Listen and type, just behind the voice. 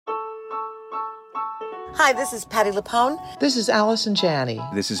Hi, this is Patty Lapone. This is Allison Janney.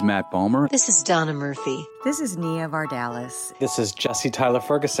 This is Matt Bomer. This is Donna Murphy. This is Nia Vardalis. This is Jesse Tyler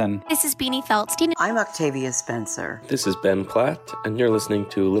Ferguson. This is Beanie Feldstein. I'm Octavia Spencer. This is Ben Platt, and you're listening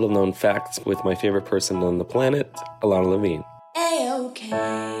to Little Known Facts with my favorite person on the planet, Alana Levine. A-OK.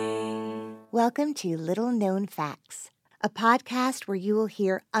 Welcome to Little Known Facts, a podcast where you will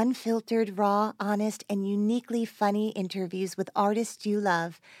hear unfiltered, raw, honest, and uniquely funny interviews with artists you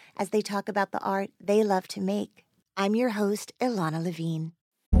love as they talk about the art they love to make. I'm your host, Ilana Levine.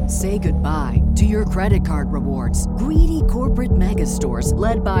 Say goodbye to your credit card rewards. Greedy corporate mega stores,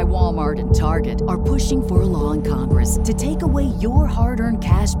 led by Walmart and Target, are pushing for a law in Congress to take away your hard-earned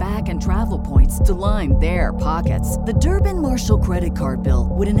cash back and travel points to line their pockets. The Durbin-Marshall credit card bill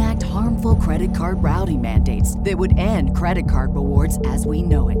would enact harmful credit card routing mandates that would end credit card rewards as we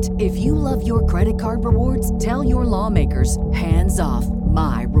know it. If you love your credit card rewards, tell your lawmakers, hands off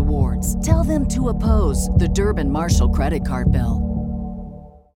my rewards. Tell them to oppose the Durbin-Marshall credit card bill.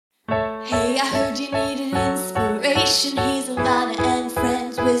 Hey, I heard you needed inspiration. Here's Alana and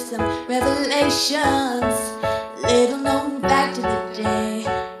friends with some revelations. Little known fact of the day.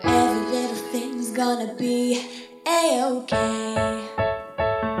 Every little thing's gonna be A-OK.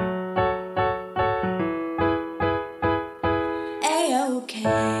 A-OK.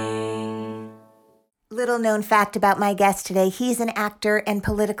 Little known fact about my guest today. He's an actor and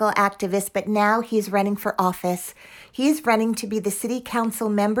political activist, but now he's running for office. He's running to be the city council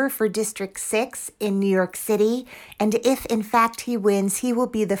member for District 6 in New York City. And if, in fact, he wins, he will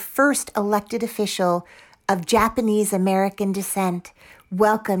be the first elected official of Japanese American descent.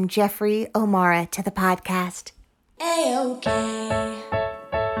 Welcome, Jeffrey Omura, to the podcast. A-OK.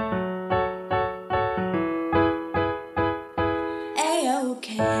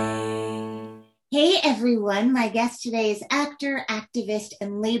 A-OK. Hey everyone, my guest today is actor, activist,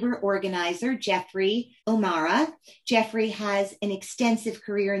 and labor organizer Jeffrey Omura. Jeffrey has an extensive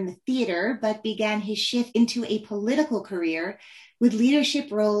career in the theater, but began his shift into a political career with leadership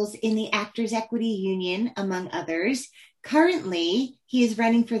roles in the Actors Equity Union, among others. Currently, he is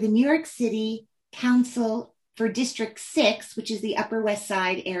running for the New York City Council for District 6, which is the Upper West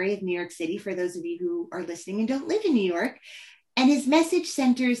Side area of New York City, for those of you who are listening and don't live in New York. And his message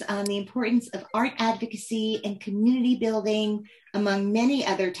centers on the importance of art advocacy and community building, among many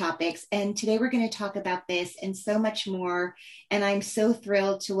other topics. And today we're going to talk about this and so much more. And I'm so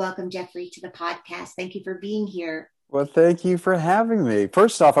thrilled to welcome Jeffrey to the podcast. Thank you for being here. Well, thank you for having me.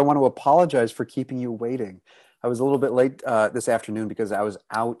 First off, I want to apologize for keeping you waiting. I was a little bit late this afternoon because I was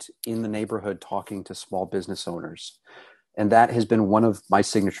out in the neighborhood talking to small business owners. And that has been one of my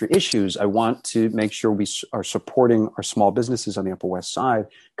signature issues. I want to make sure we are supporting our small businesses on the Upper West Side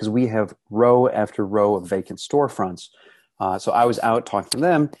because we have row after row of vacant storefronts. So I was out talking to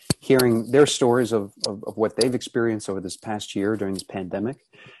them, hearing their stories of what they've experienced over this past year during this pandemic,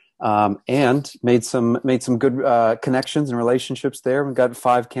 and made some good connections and relationships there. We got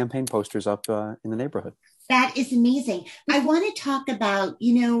 5 campaign posters up in the neighborhood. That is amazing. I want to talk about,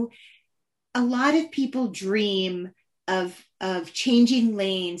 a lot of people dream of changing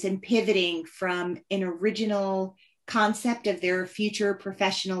lanes and pivoting from an original concept of their future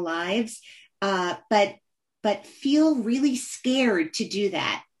professional lives, but feel really scared to do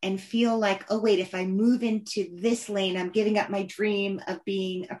that and feel like, oh, wait, if I move into this lane, I'm giving up my dream of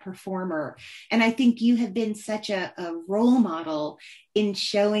being a performer. And I think you have been such a role model in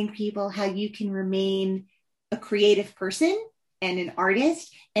showing people how you can remain a creative person and an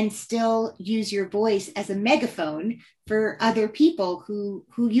artist and still use your voice as a megaphone for other people who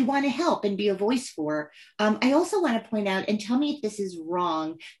you want to help and be a voice for. I also want to point out, and tell me if this is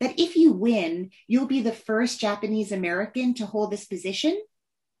wrong, that if you win, you'll be the first Japanese American to hold this position.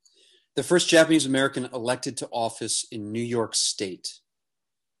 The first Japanese American elected to office in New York State.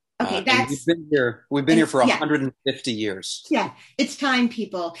 Okay, we've been here for 150 years. Yeah, it's time,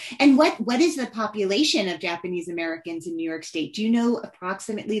 people. And what is the population of Japanese Americans in New York State? Do you know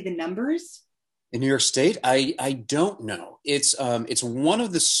approximately the numbers? In New York State, I don't know. It's one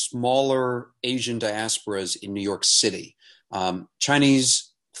of the smaller Asian diasporas in New York City.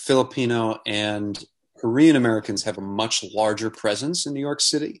 Chinese, Filipino, and Korean Americans have a much larger presence in New York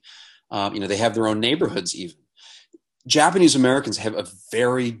City. They have their own neighborhoods even. Japanese Americans have a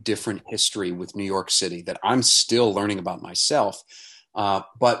very different history with New York City that I'm still learning about myself.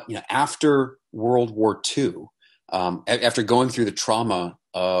 But after World War II, after going through the trauma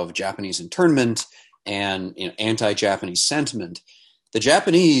of Japanese internment and anti-Japanese sentiment, the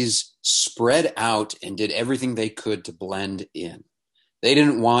Japanese spread out and did everything they could to blend in. They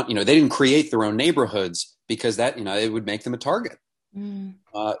didn't want, they didn't create their own neighborhoods because that, it would make them a target. Mm.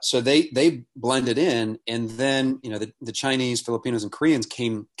 So they blended in, and then the Chinese, Filipinos, and Koreans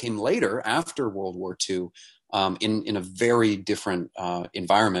came later after World War II, in a very different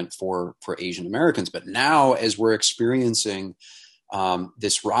environment for Asian Americans. But now, as we're experiencing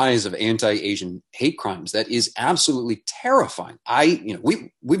this rise of anti-Asian hate crimes, that is absolutely terrifying.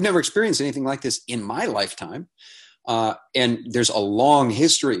 We've never experienced anything like this in my lifetime. And there's a long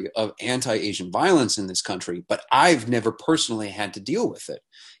history of anti-Asian violence in this country, but I've never personally had to deal with it.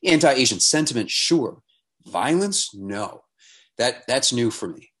 Anti-Asian sentiment, sure. Violence, no. That's new for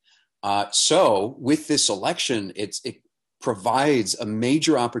me. So with this election, it provides a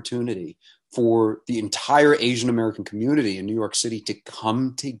major opportunity for the entire Asian American community in New York City to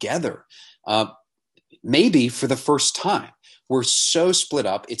come together, maybe for the first time. We're so split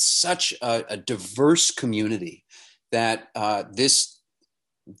up. It's such a diverse community that this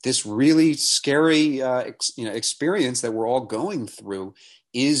really scary experience that we're all going through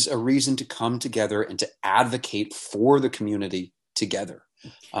is a reason to come together and to advocate for the community together.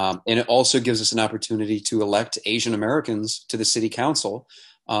 And it also gives us an opportunity to elect Asian Americans to the city council,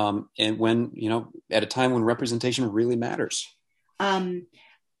 and when at a time when representation really matters.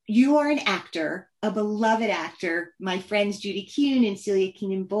 You are an actor, a beloved actor. My friends Judy Kuhn and Celia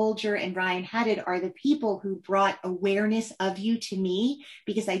Keenan-Bolger and Ryan Haddad are the people who brought awareness of you to me,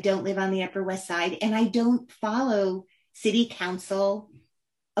 because I don't live on the Upper West Side and I don't follow city council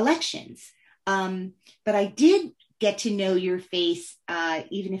elections. But I did get to know your face,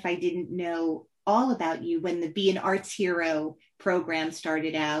 even if I didn't know all about you, when the Be an Arts Hero program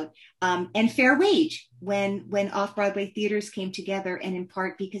started out, and Fair Wage, when off-Broadway theaters came together, and in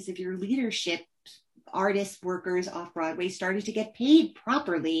part because of your leadership, artists, workers off-Broadway started to get paid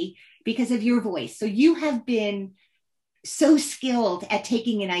properly because of your voice. So you have been so skilled at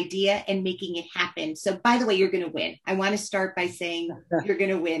taking an idea and making it happen. So by the way, you're going to win. I want to start by saying you're going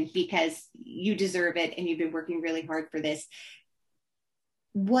to win because you deserve it and you've been working really hard for this.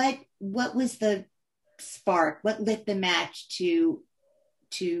 What was the spark? What lit the match to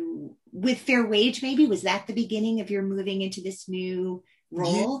with Fair Wage? Maybe was that the beginning of your moving into this new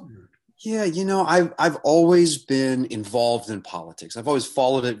role? Yeah, I've always been involved in politics. I've always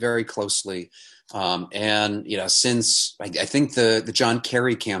followed it very closely. And since I think the John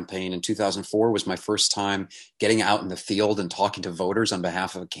Kerry campaign in 2004 was my first time getting out in the field and talking to voters on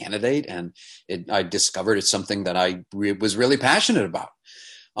behalf of a candidate. And I discovered it's something that I was really passionate about.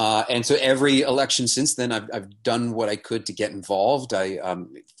 And so every election since then, I've done what I could to get involved.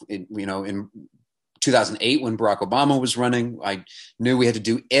 In 2008, when Barack Obama was running, I knew we had to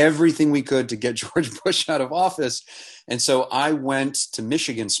do everything we could to get George Bush out of office. And so I went to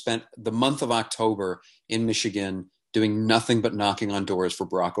Michigan, spent the month of October in Michigan doing nothing but knocking on doors for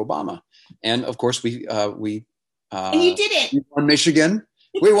Barack Obama. And of course, and you did it. We won Michigan.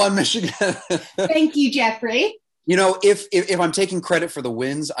 We won Michigan. Thank you, Jeffrey. If I'm taking credit for the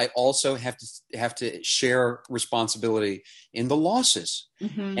wins, I also have to share responsibility in the losses.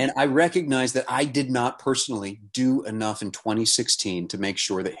 Mm-hmm. And I recognize that I did not personally do enough in 2016 to make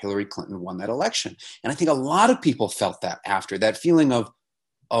sure that Hillary Clinton won that election. And I think a lot of people felt that after that feeling of,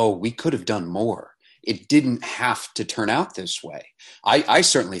 oh, we could have done more. It didn't have to turn out this way. I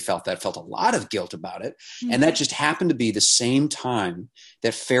certainly felt a lot of guilt about it. Mm-hmm. And that just happened to be the same time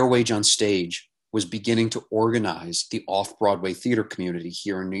that Fair Wage on Stage was beginning to organize the off-Broadway theater community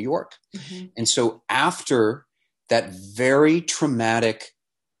here in New York. Mm-hmm. And so after that very traumatic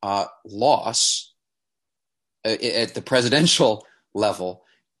loss at the presidential level,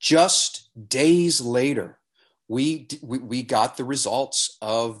 just days later, we got the results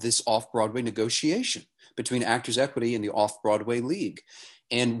of this off-Broadway negotiation between Actors Equity and the Off-Broadway League.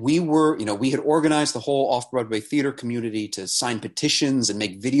 And we had organized the whole off-Broadway theater community to sign petitions and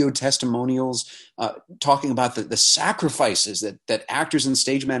make video testimonials, talking about the sacrifices that actors and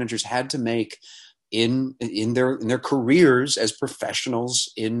stage managers had to make in their careers as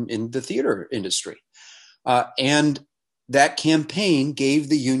professionals in the theater industry. And that campaign gave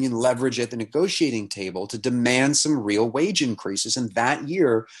the union leverage at the negotiating table to demand some real wage increases. And that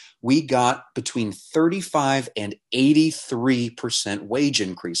year, we got between 35 and 83% wage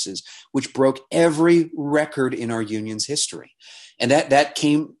increases, which broke every record in our union's history. And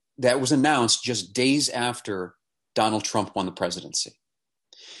that was announced just days after Donald Trump won the presidency.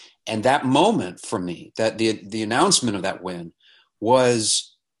 And that moment for me, that the announcement of that win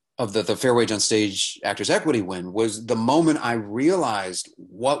of the Fair Wage on Stage Actors Equity win, was the moment I realized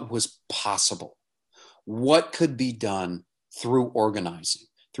what was possible, what could be done through organizing,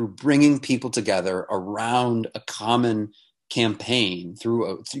 through bringing people together around a common campaign,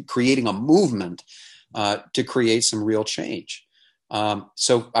 through creating a movement to create some real change.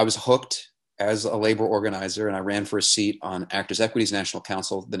 So I was hooked as a labor organizer, and I ran for a seat on Actors Equity's National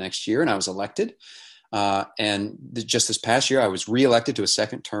Council the next year, and I was elected. Just this past year, I was reelected to a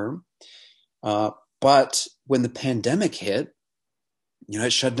second term. But when the pandemic hit,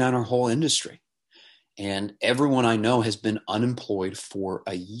 it shut down our whole industry. And everyone I know has been unemployed for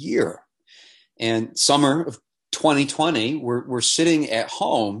a year. And summer of 2020, we're sitting at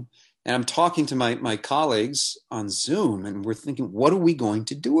home, and I'm talking to my colleagues on Zoom, and we're thinking, what are we going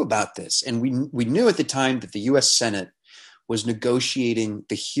to do about this? And we knew at the time that the U.S. Senate was negotiating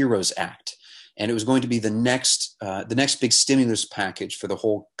the HEROES Act, and it was going to be the next big stimulus package for the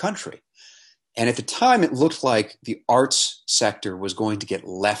whole country. And at the time, it looked like the arts sector was going to get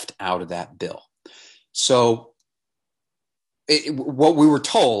left out of that bill. So what we were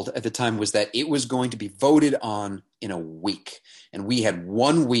told at the time was that it was going to be voted on in a week. And we had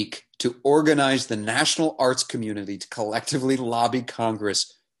 1 week to organize the national arts community to collectively lobby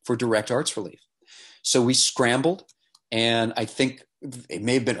Congress for direct arts relief. So we scrambled, and I think it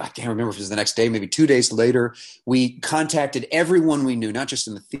may have been, I can't remember if it was the next day, maybe 2 days later, we contacted everyone we knew, not just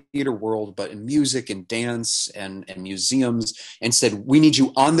in the theater world, but in music and dance and museums, and said, we need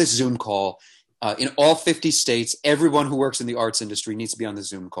you on this Zoom call. In all 50 states, everyone who works in the arts industry needs to be on the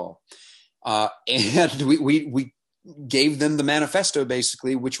Zoom call. And we gave them the manifesto,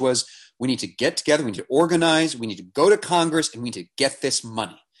 basically, which was, we need to get together, we need to organize, we need to go to Congress, and we need to get this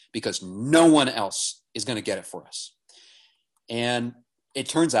money because no one else is going to get it for us. And it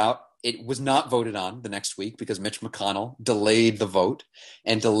turns out it was not voted on the next week because Mitch McConnell delayed the vote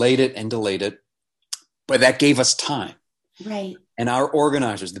and delayed it. But that gave us time. Right. And our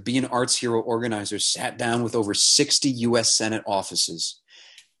organizers, the Be an Arts Hero organizers, sat down with over 60 U.S. Senate offices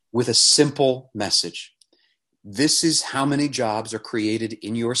with a simple message. This is how many jobs are created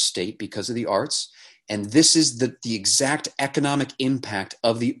in your state because of the arts. And this is the exact economic impact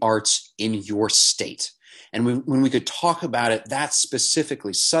of the arts in your state. And when we could talk about it that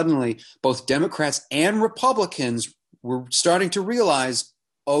specifically, suddenly both Democrats and Republicans were starting to realize,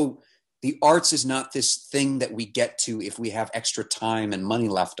 the arts is not this thing that we get to if we have extra time and money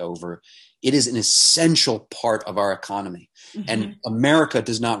left over. It is an essential part of our economy. Mm-hmm. And America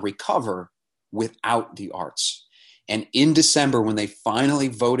does not recover without the arts. And in December, when they finally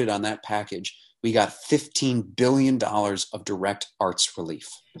voted on that package, we got $15 billion of direct arts relief.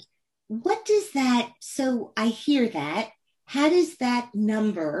 What does that, so I hear that, how does that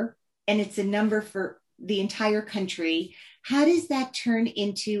number, and it's a number for the entire country, how does that turn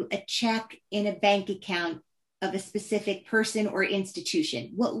into a check in a bank account of a specific person or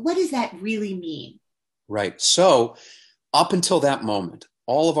institution? What does that really mean? Right. So up until that moment,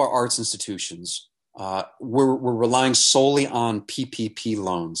 all of our arts institutions were relying solely on PPP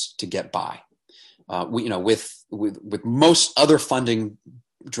loans to get by. With most other funding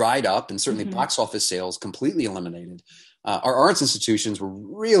dried up, and certainly box office sales completely eliminated, our arts institutions were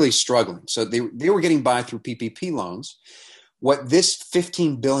really struggling. So they were getting by through PPP loans. What this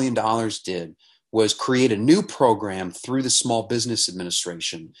 $15 billion did was create a new program through the Small Business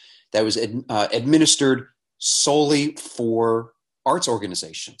Administration that was administered solely for arts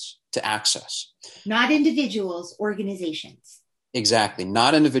organizations to access. Not individuals, organizations. Exactly,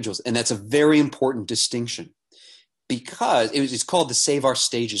 not individuals. And that's a very important distinction, because it's called the Save Our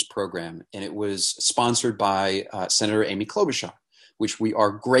Stages program, and it was sponsored by Senator Amy Klobuchar, which we are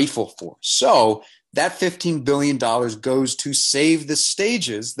grateful for. So that $15 billion goes to save the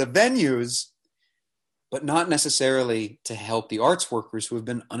stages, the venues, but not necessarily to help the arts workers who have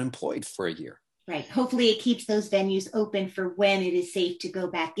been unemployed for a year. Right. Hopefully it keeps those venues open for when it is safe to go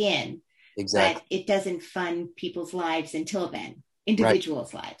back in. Exactly. But it doesn't fund people's lives until then,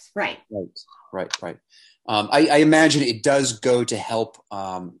 individuals' lives. Right. Right. I imagine it does go to help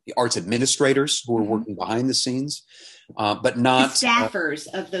the arts administrators who are working behind the scenes, but not the staffers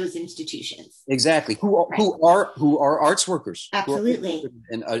of those institutions. Exactly, who are arts workers. Absolutely,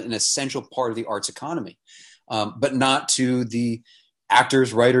 an essential part of the arts economy, but not to the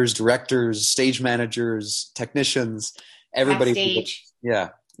actors, writers, directors, stage managers, technicians, everybody. Backstage. Yeah.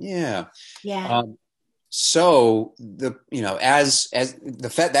 So as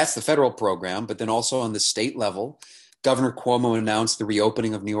that's the federal program, but then also on the state level, Governor Cuomo announced the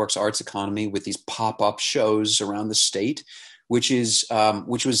reopening of New York's arts economy with these pop-up shows around the state, which is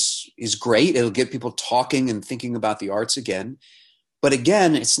great. It'll get people talking and thinking about the arts again. But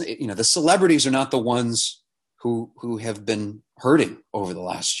again, it's the celebrities are not the ones who have been hurting over the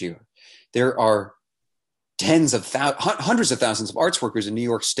last year. There are hundreds of thousands of arts workers in New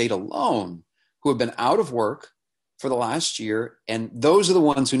York State alone who have been out of work for the last year, and those are the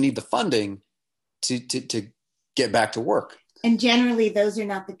ones who need the funding to get back to work. And generally, those are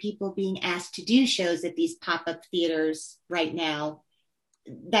not the people being asked to do shows at these pop-up theaters right now.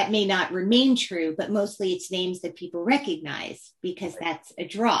 That may not remain true, but mostly it's names that people recognize because that's a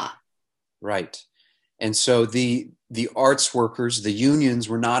draw. Right. And so the arts workers, the unions,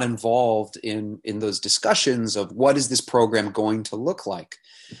 were not involved in those discussions of what is this program going to look like?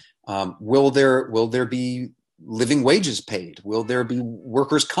 Will there be living wages paid? Will there be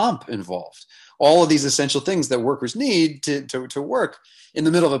workers' comp involved? All of these essential things that workers need to work in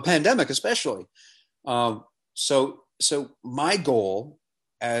the middle of a pandemic, especially. So my goal,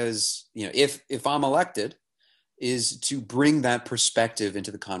 as you know, if I'm elected, is to bring that perspective into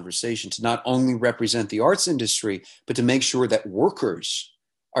the conversation, to not only represent the arts industry, but to make sure that workers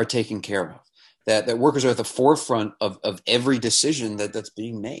are taken care of, that workers are at the forefront of every decision that's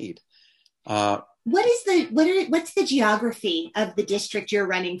being made. What's the geography of the district you're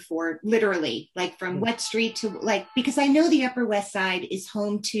running for, literally, like from what street to, like, because I know the Upper West Side is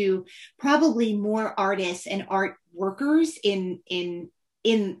home to probably more artists and art workers in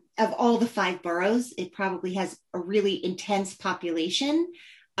of all the 5 boroughs. It probably has a really intense population.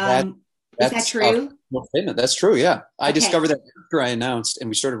 Is that true? That's true, yeah. I Okay. discovered that after I announced, and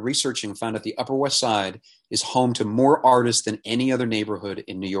we started researching, found out the Upper West Side is home to more artists than any other neighborhood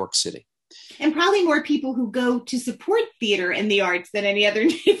in New York City. And probably more people who go to support theater and the arts than any other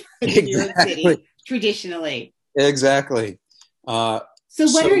neighborhood in New York City, traditionally. Exactly. So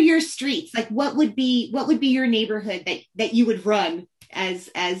what are your streets? Like, what would be your neighborhood that you would run as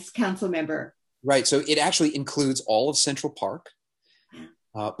council member? Right. So it actually includes all of Central Park,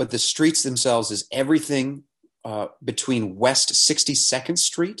 but the streets themselves is everything between West 62nd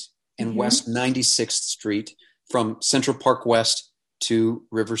Street and West 96th Street, from Central Park West to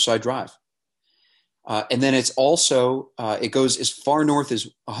Riverside Drive. And then it's also, it goes as far north as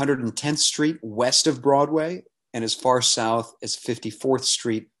 110th Street west of Broadway, and as far south as 54th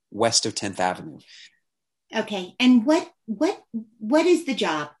Street west of 10th Avenue. Okay. And what is the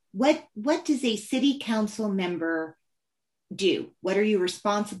job? What does a city council member do? What are you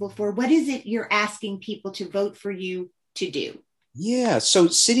responsible for? What is it you're asking people to vote for you to do? Yeah. So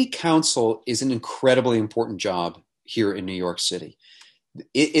city council is an incredibly important job here in New York City.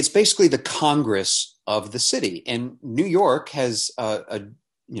 It's basically the Congress of the city. And New York has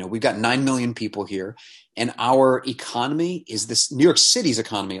we've got 9 million people here, and our economy is this. New York City's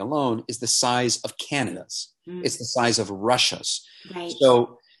economy alone is the size of Canada's. It's the size of Russia's. Right.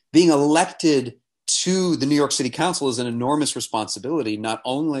 So being elected to the New York City Council is an enormous responsibility. Not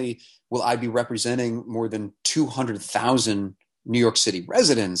only will I be representing more than 200,000 New York City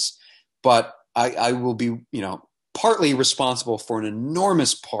residents, but I will be, partly responsible for an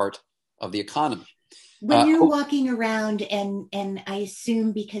enormous part of the economy. When you're walking around, and I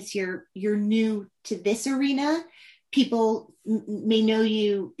assume because you're new to this arena, people may know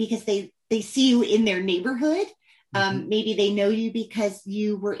you because they see you in their neighborhood. Maybe they know you because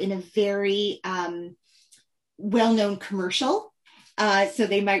you were in a very well-known commercial. So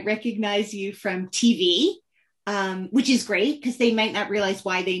they might recognize you from TV, which is great because they might not realize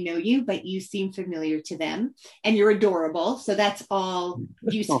why they know you, but you seem familiar to them and you're adorable. So that's all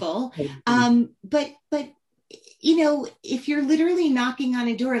useful. But if you're literally knocking on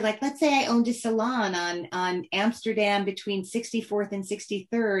a door, like let's say I owned a salon on Amsterdam between 64th and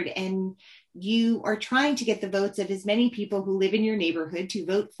 63rd, and you are trying to get the votes of as many people who live in your neighborhood to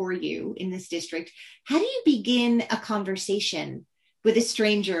vote for you in this district, how do you begin a conversation with a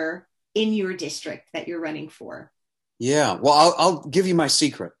stranger in your district that you're running for? Yeah, well, I'll give you my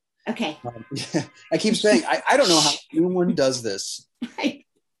secret. Okay. I keep saying, I don't know how anyone does this Right.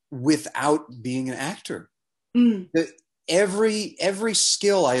 without being an actor. Mm. Every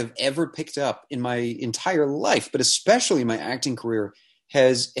skill I have ever picked up in my entire life, but especially my acting career,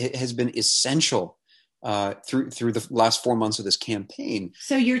 has been essential through the last 4 months of this campaign.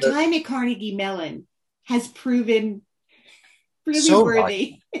 So your time at Carnegie Mellon has proven really So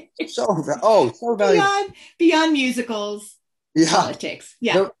worthy. So valuable. Beyond musicals, politics.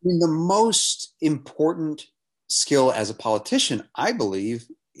 Yeah. The most important skill as a politician, I believe,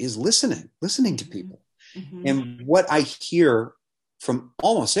 is listening to people. Mm-hmm. And what I hear from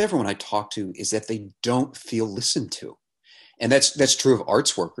almost everyone I talk to is that they don't feel listened to. And that's true of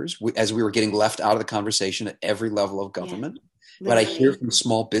arts workers, as we were getting left out of the conversation at every level of government. Yeah, but I hear from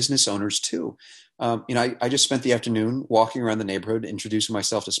small business owners too. I just spent the afternoon walking around the neighborhood, introducing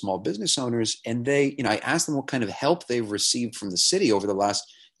myself to small business owners. And I asked them what kind of help they've received from the city over the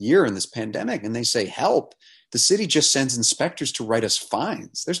last year in this pandemic. And they say, help. The city just sends inspectors to write us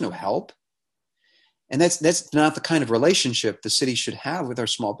fines. There's no help. And that's not the kind of relationship the city should have with our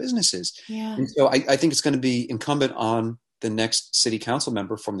small businesses. Yeah. And so I think it's going to be incumbent on the next city council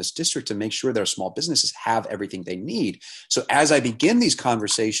member from this district to make sure that our small businesses have everything they need. So as I begin these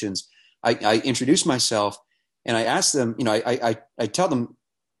conversations, I introduce myself and I ask them, I tell them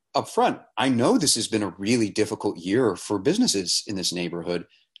up front, I know this has been a really difficult year for businesses in this neighborhood.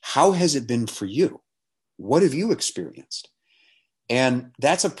 How has it been for you? What have you experienced? And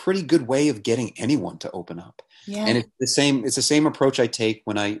that's a pretty good way of getting anyone to open up. Yeah. And it's the same approach I take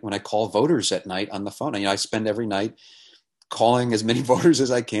when I call voters at night on the phone. I spend every night calling as many voters as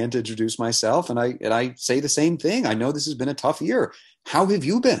I can to introduce myself. And I say the same thing. I know this has been a tough year. How have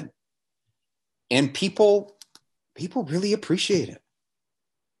you been? And people really appreciate it,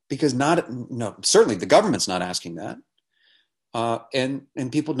 because certainly the government's not asking that.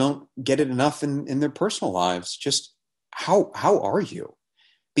 And people don't get it enough in their personal lives. Just how are you?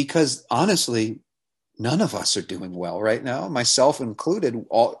 Because honestly, none of us are doing well right now, myself included.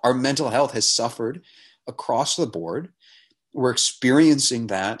 Our mental health has suffered across the board. We're experiencing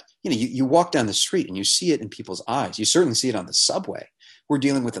that. You walk down the street and you see it in people's eyes. You certainly see it on the subway. We're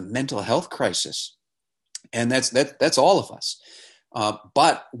dealing with a mental health crisis, and that's all of us.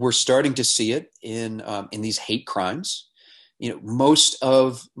 But we're starting to see it in these hate crimes. Most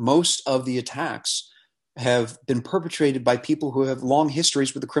of the attacks have been perpetrated by people who have long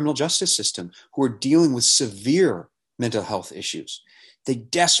histories with the criminal justice system, who are dealing with severe mental health issues. They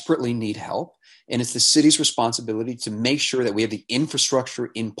desperately need help, and it's the city's responsibility to make sure that we have the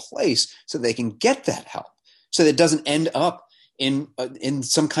infrastructure in place so they can get that help, so that it doesn't end up in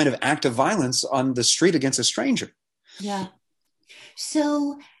some kind of act of violence on the street against a stranger. Yeah.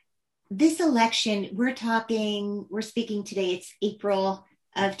 So this election, we're speaking today, it's April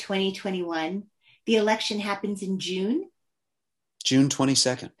of 2021. The election happens in June? June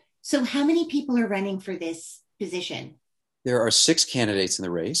 22nd. So how many people are running for this position? There are 6 candidates in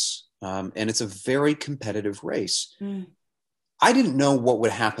the race, and it's a very competitive race. I didn't know what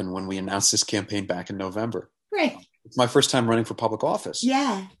would happen when we announced this campaign back in November. Right. It's my first time running for public office.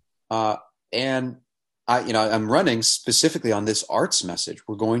 Yeah. And I'm running specifically on this arts message.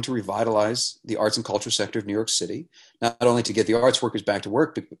 We're going to revitalize the arts and culture sector of New York City, not only to get the arts workers back to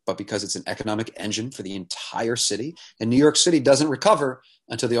work, but because it's an economic engine for the entire city. And New York City doesn't recover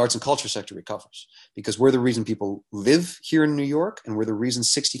until the arts and culture sector recovers, because we're the reason people live here in New York, and we're the reason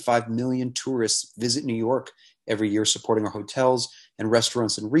 65 million tourists visit New York every year, supporting our hotels and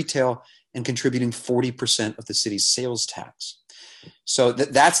restaurants and retail and contributing 40% of the city's sales tax. So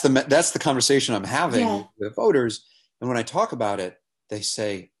that's the conversation I'm having with voters. And when I talk about it, they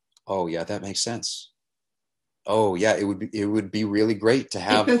say, "Oh yeah, that makes sense. Oh yeah, it would be really great to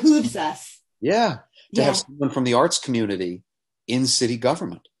have." It behooves us. Yeah, to have someone from the arts community in city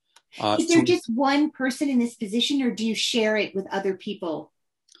government. Is there just one person in this position, or do you share it with other people?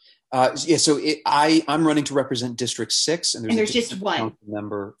 So I'm running to represent District 6, and there's just one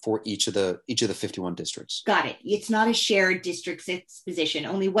member for each of the 51 districts. Got it. It's not a shared District 6 position.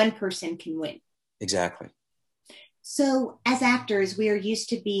 Only one person can win. Exactly. So as actors, we are used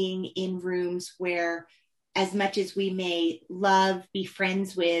to being in rooms where, as much as we may love, be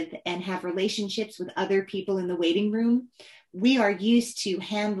friends with, and have relationships with other people in the waiting room, we are used to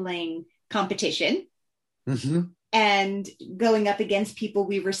handling competition. Mm-hmm. And going up against people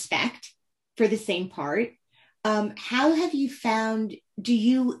we respect for the same part. How have you found, do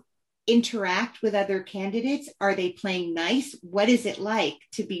you interact with other candidates? Are they playing nice? What is it like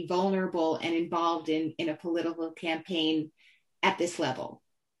to be vulnerable and involved in a political campaign at this level?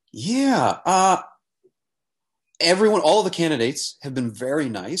 Yeah. All the candidates have been very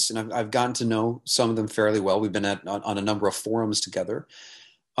nice, and I've gotten to know some of them fairly well. We've been on a number of forums together.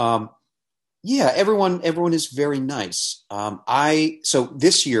 Yeah, everyone is very nice. So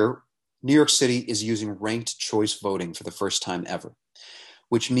this year, New York City is using ranked choice voting for the first time ever,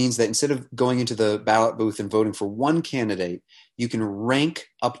 which means that instead of going into the ballot booth and voting for one candidate, you can rank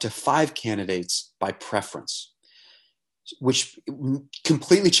up to 5 candidates by preference, which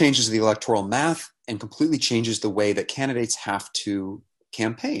completely changes the electoral math and completely changes the way that candidates have to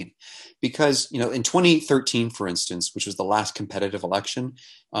campaign. Because, in 2013, for instance, which was the last competitive election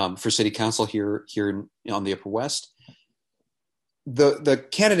for city council here on the Upper West, the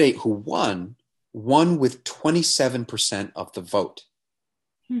candidate who won with 27% of the vote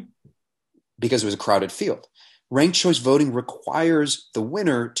because it was a crowded field. Ranked choice voting requires the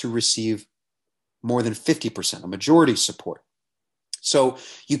winner to receive more than 50%, a majority support. So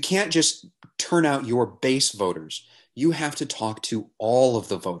you can't just turn out your base voters. You have to talk to all of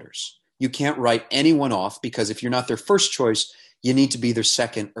the voters. You can't write anyone off, because if you're not their first choice, you need to be their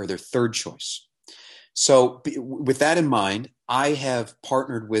second or their third choice. So with that in mind, I have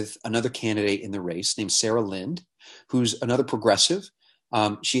partnered with another candidate in the race named Sarah Lind, who's another progressive.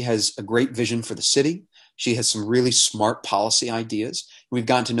 She has a great vision for the city. She has some really smart policy ideas. We've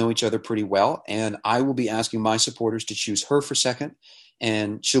gotten to know each other pretty well, and I will be asking my supporters to choose her for second,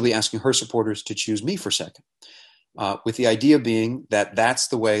 and she'll be asking her supporters to choose me for second. With the idea being that that's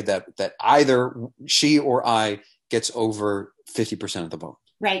the way that either she or I gets over 50% of the vote.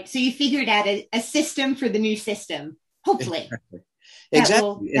 Right. So you figured out a system for the new system, hopefully.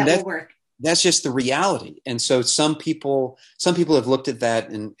 Exactly. That will work. That's just the reality. And so some people have looked at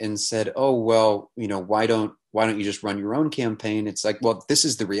that and said, oh, well, why don't you just run your own campaign? It's like, well, this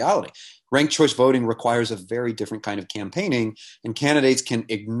is the reality. Ranked choice voting requires a very different kind of campaigning, and candidates can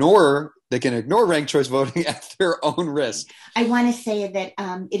ignore ranked choice voting at their own risk. I want to say that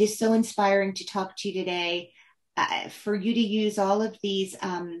it is so inspiring to talk to you today, for you to use all of these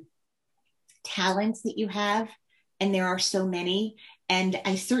talents that you have, and there are so many. And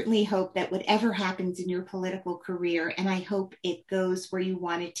I certainly hope that whatever happens in your political career, and I hope it goes where you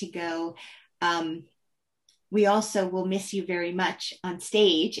want it to go, we also will miss you very much on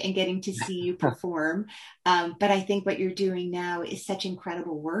stage and getting to see you perform. But I think what you're doing now is such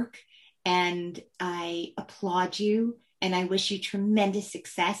incredible work. And I applaud you, and I wish you tremendous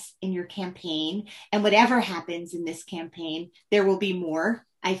success in your campaign. And whatever happens in this campaign, there will be more.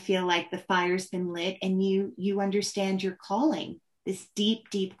 I feel like the fire's been lit, and you understand your calling, this deep,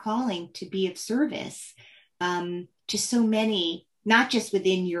 deep calling to be of service to so many, not just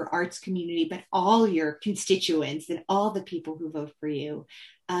within your arts community, but all your constituents and all the people who vote for you.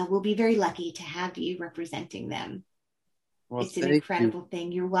 We'll be very lucky to have you representing them. Well, it's an incredible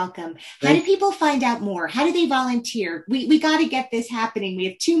thing. You're welcome. How do people find out more? How do they volunteer? We got to get this happening. We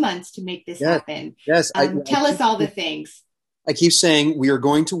have 2 months to make this happen. Yes. Tell us all the things. I keep saying we are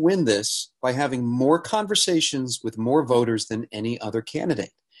going to win this by having more conversations with more voters than any other candidate.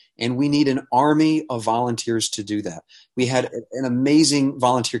 And we need an army of volunteers to do that. We had an amazing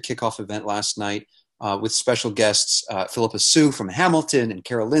volunteer kickoff event last night with special guests, Philippa Sue from Hamilton, and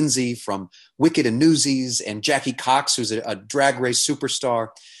Cara Lindsay from Wicked and Newsies, and Jackie Cox, who's a drag race superstar.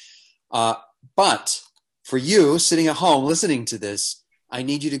 But for you sitting at home listening to this, I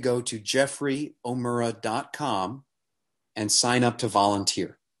need you to go to jeffreyomura.com and sign up to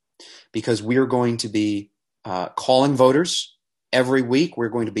volunteer, because we are going to be calling voters every week. We're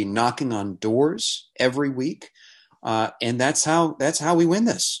going to be knocking on doors every week. And that's how we win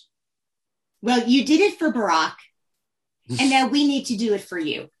this. Well, you did it for Barack, and now we need to do it for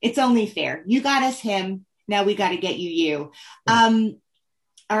you. It's only fair. You got us him. Now we got to get you. All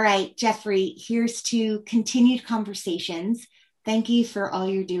right, Jeffrey, here's to continued conversations. Thank you for all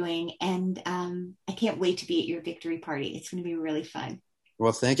you're doing. And I can't wait to be at your victory party. It's going to be really fun.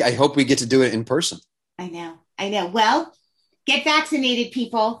 Well, thank you. I hope we get to do it in person. I know. Well, get vaccinated,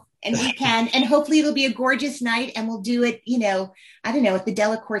 people. And we can. And hopefully it'll be a gorgeous night, and we'll do it, I don't know, at the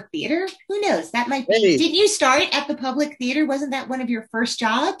Delacorte Theater. Who knows? That might be. Hey. Didn't you start at the Public Theater? Wasn't that one of your first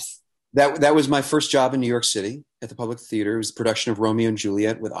jobs? That was my first job in New York City at the Public Theater. It was a production of Romeo and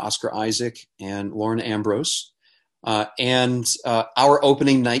Juliet with Oscar Isaac and Lauren Ambrose. And our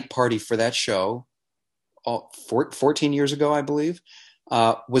opening night party for that show, 14 years ago, I believe,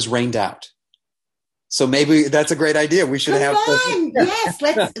 was rained out. So maybe that's a great idea. We should have. Yes,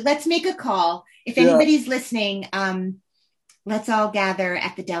 let's make a call. If anybody's listening, let's all gather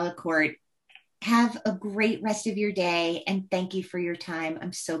at the Delacorte. Have a great rest of your day, and thank you for your time.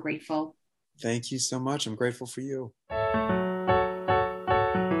 I'm so grateful. Thank you so much. I'm grateful for you.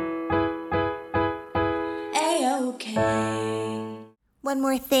 One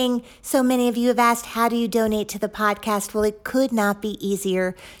more thing. So many of you have asked, how do you donate to the podcast? Well, it could not be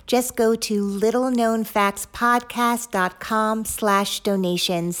easier. Just go to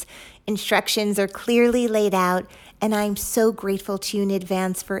littleknownfactspodcast.com/donations. Instructions are clearly laid out, and I'm so grateful to you in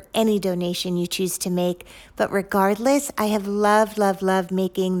advance for any donation you choose to make. But regardless, I have loved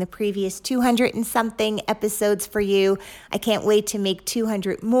making the previous 200 and something episodes for you. I can't wait to make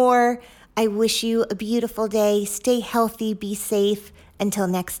 200 more. I wish you a beautiful day. Stay healthy, be safe. Until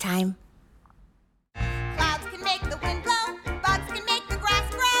next time. Clouds can make the wind blow, bugs can make the grass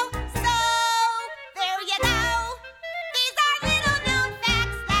grow. So, there you go. These are little known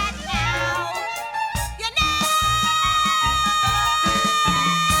facts that now you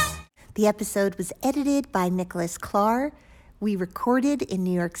know. The episode was edited by Nicholas Clark. We recorded in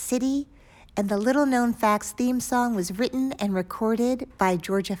New York City. And the Little Known Facts theme song was written and recorded by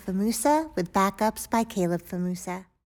Georgia Famusa with backups by Caleb Famusa.